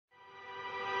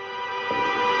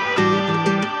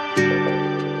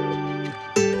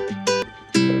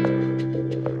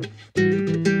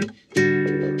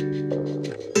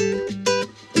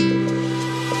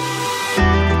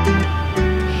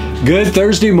Good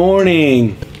Thursday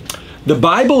morning. The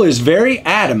Bible is very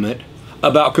adamant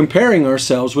about comparing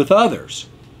ourselves with others.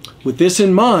 With this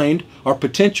in mind, our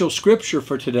potential scripture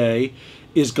for today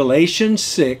is Galatians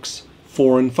 6,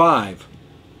 4 and 5.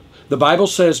 The Bible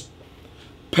says,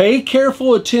 "Pay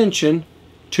careful attention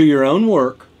to your own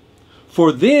work,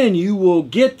 for then you will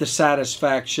get the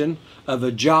satisfaction of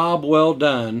a job well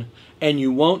done, and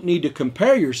you won't need to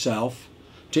compare yourself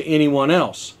to anyone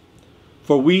else.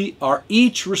 For we are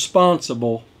each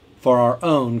responsible for our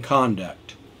own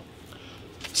conduct."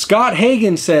 Scott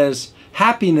Hagen says,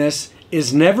 happiness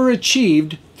is never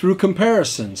achieved through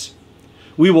comparisons.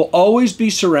 We will always be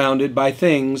surrounded by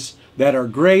things that are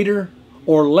greater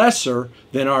or lesser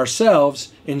than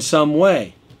ourselves in some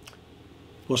way.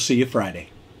 We'll see you Friday.